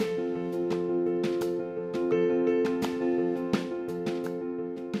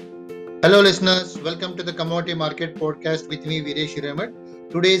Hello, listeners. Welcome to the Commodity Market Podcast with me, Viresh Hiramat.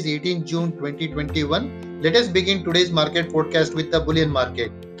 Today is 18 June 2021. Let us begin today's market podcast with the bullion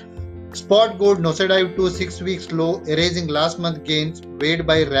market. Spot gold nosedived to 6 weeks low, erasing last month gains weighed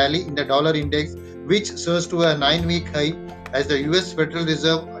by rally in the dollar index, which surged to a 9-week high as the US Federal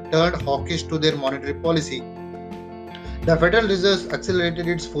Reserve turned hawkish to their monetary policy. The Federal Reserve accelerated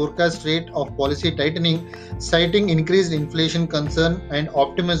its forecast rate of policy tightening, citing increased inflation concern and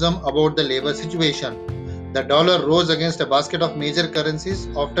optimism about the labor situation. The dollar rose against a basket of major currencies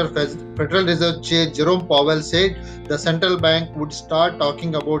after Federal Reserve Chair Jerome Powell said the central bank would start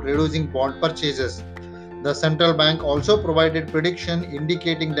talking about reducing bond purchases. The central bank also provided prediction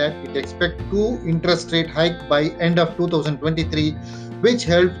indicating that it expects two interest rate hike by end of 2023, which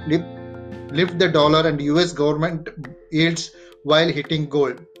helped lift the dollar and US government yields while hitting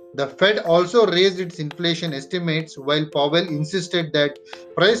gold. The Fed also raised its inflation estimates while Powell insisted that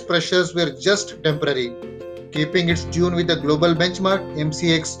price pressures were just temporary. Keeping its tune with the global benchmark,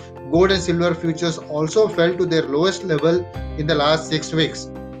 MCX gold and silver futures also fell to their lowest level in the last 6 weeks.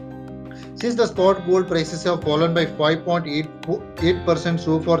 Since the spot gold prices have fallen by 5.88%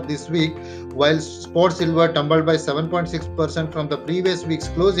 so far this week, while spot silver tumbled by 7.6% from the previous week's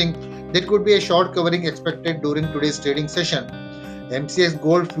closing, there could be a short covering expected during today's trading session. MCX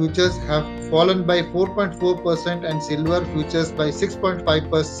gold futures have fallen by 4.4% and silver futures by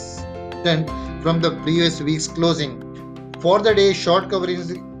 6.5% from the previous week's closing. For the day, short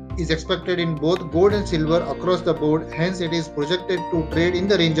covering is expected in both gold and silver across the board, hence it is projected to trade in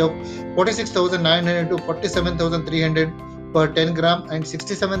the range of 46,900 to 47,300 per 10 gram and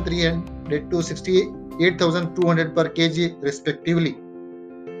 67,300 to 68,200 per kg respectively.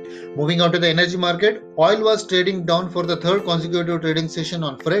 Moving on to the energy market, oil was trading down for the third consecutive trading session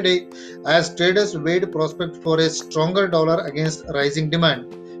on Friday as traders weighed prospect for a stronger dollar against rising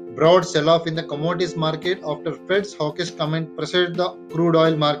demand. Broad sell-off in the commodities market after Fed's hawkish comment pressured the crude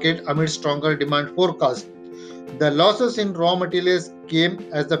oil market amid stronger demand forecast. The losses in raw materials came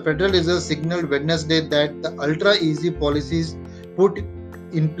as the Federal Reserve signaled Wednesday that the ultra-easy policies put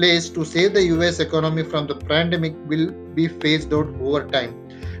in place to save the US economy from the pandemic will be phased out over time.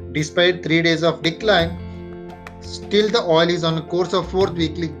 Despite 3 days of decline, still the oil is on a course of fourth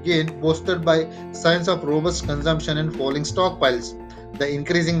weekly gain, boosted by signs of robust consumption and falling stockpiles. The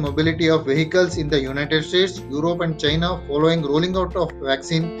increasing mobility of vehicles in the United States, Europe and China following rolling out of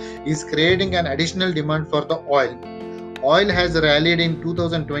vaccine is creating an additional demand for the oil. Oil has rallied in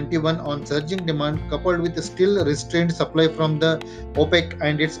 2021 on surging demand coupled with a still restrained supply from the OPEC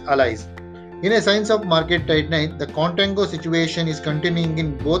and its allies. In a signs of market tightening, the contango situation is continuing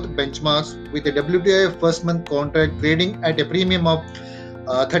in both benchmarks with the WTI first month contract trading at a premium of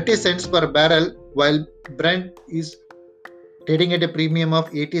 30 cents per barrel while Brent is trading at a premium of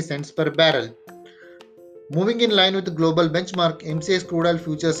 80 cents per barrel. Moving in line with the global benchmark, MCX crude oil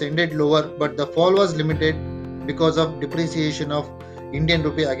futures ended lower, but the fall was limited because of depreciation of Indian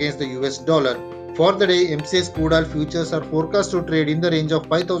rupee against the US dollar. For the day, MCX crude oil futures are forecast to trade in the range of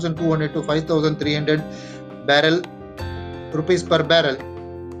 5,200 to 5,300 rupees per barrel.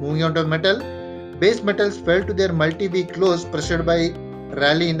 Moving on to metal, base metals fell to their multi-week close, pressured by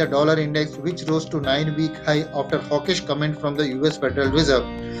rally in the dollar index, which rose to 9-week high after hawkish comment from the US Federal Reserve.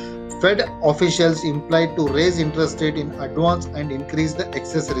 Fed officials implied to raise interest rate in advance and increase the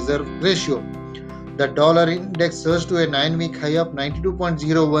excess reserve ratio. The dollar index surged to a 9-week high of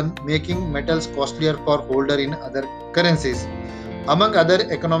 92.01, making metals costlier for holder in other currencies. Among other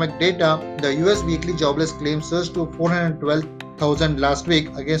economic data, the US weekly jobless claims surged to 412,000 last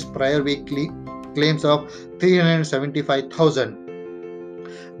week against prior weekly claims of 375,000.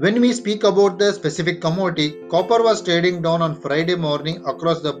 When we speak about the specific commodity, copper was trading down on Friday morning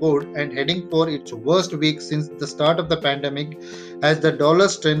across the board and heading for its worst week since the start of the pandemic as the dollar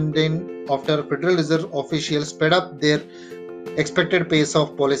strengthened after Federal Reserve officials sped up their expected pace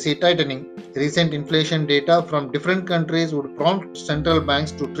of policy tightening. Recent inflation data from different countries would prompt central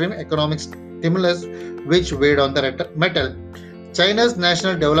banks to trim economic stimulus, which weighed on the metal. China's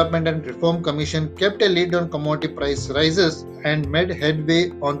National Development and Reform Commission kept a lead on commodity price rises and made headway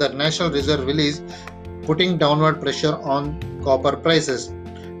on the National Reserve release, putting downward pressure on copper prices.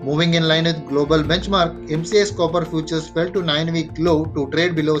 Moving in line with global benchmark, MCX copper futures fell to 9-week low to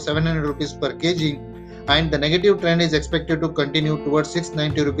trade below 700 rupees per kg, and the negative trend is expected to continue towards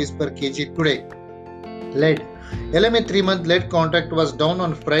 690 rupees per kg today. Lead LME 3-month lead contract was down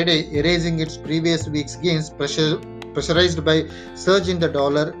on Friday, erasing its previous week's gains, pressurized by surge in the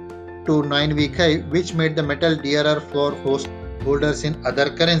dollar to 9-week high, which made the metal DRR for holders in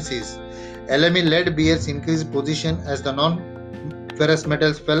other currencies. LME led bears increased position as the ferrous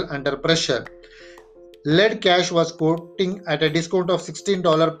metals fell under pressure. Lead cash was quoting at a discount of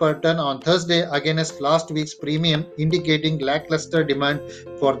 $16 per ton on Thursday against last week's premium, indicating lackluster demand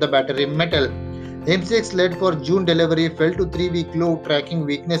for the battery metal. MCX lead for June delivery fell to 3-week low, tracking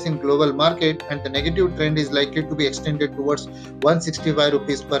weakness in global market, and the negative trend is likely to be extended towards 165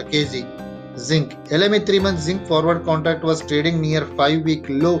 rupees per kg. Zinc. LME 3-month zinc forward contract was trading near 5-week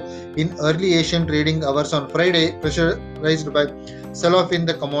low in early Asian trading hours on Friday, pressurized by sell-off in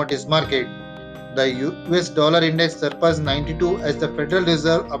the commodities market. The US dollar index surpassed 92 as the Federal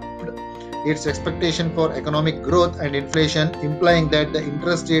Reserve upped its expectation for economic growth and inflation, implying that the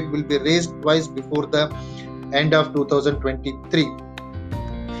interest rate will be raised twice before the end of 2023.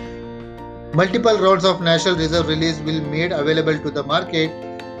 Multiple rounds of National Reserve release will be made available to the market,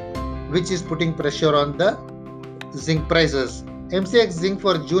 which is putting pressure on the zinc prices. MCX zinc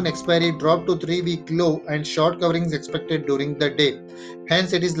for June expiry dropped to 3-week low and short coverings expected during the day.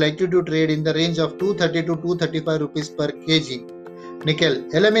 Hence, it is likely to trade in the range of 230 to 235 rupees per kg. Nickel.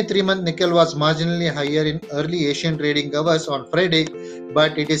 LME 3-month nickel was marginally higher in early Asian trading hours on Friday,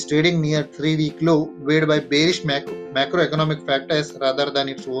 but it is trading near 3-week low, weighed by bearish macroeconomic factors rather than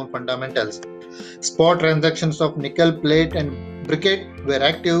its own fundamentals. Spot transactions of nickel plate and briquette were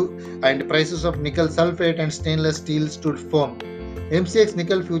active, and prices of nickel sulfate and stainless steel stood firm. MCX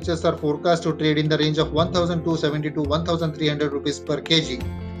nickel futures are forecast to trade in the range of 1,270 to 1,300 rupees per kg.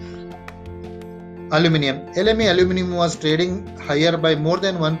 Aluminium. LME aluminum was trading higher by more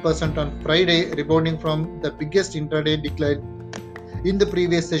than 1% on Friday, rebounding from the biggest intraday decline in the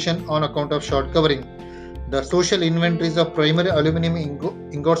previous session on account of short covering. The social inventories of primary aluminum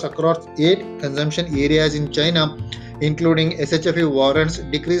ingots across 8 consumption areas in China, including SHFE warrants,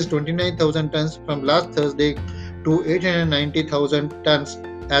 decreased 29,000 tons from last Thursday to 890,000 tons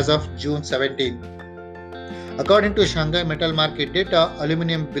as of June 17. According to Shanghai Metal Market data,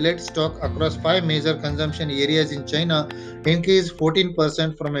 aluminum billet stock across 5 major consumption areas in China increased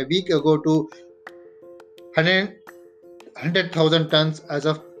 14% from a week ago to 100,000 tons as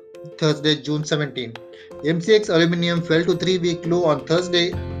of Thursday, June 17. MCX aluminum fell to 3-week low on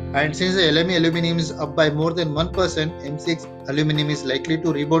Thursday, and since the LME aluminum is up by more than 1%, MCX aluminum is likely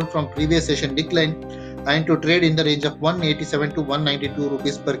to rebound from previous session decline and to trade in the range of 187 to 192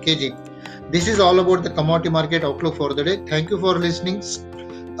 rupees per kg. This is all about the commodity market outlook for the day. Thank you for listening.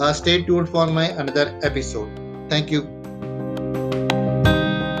 Stay tuned for my another episode. Thank you.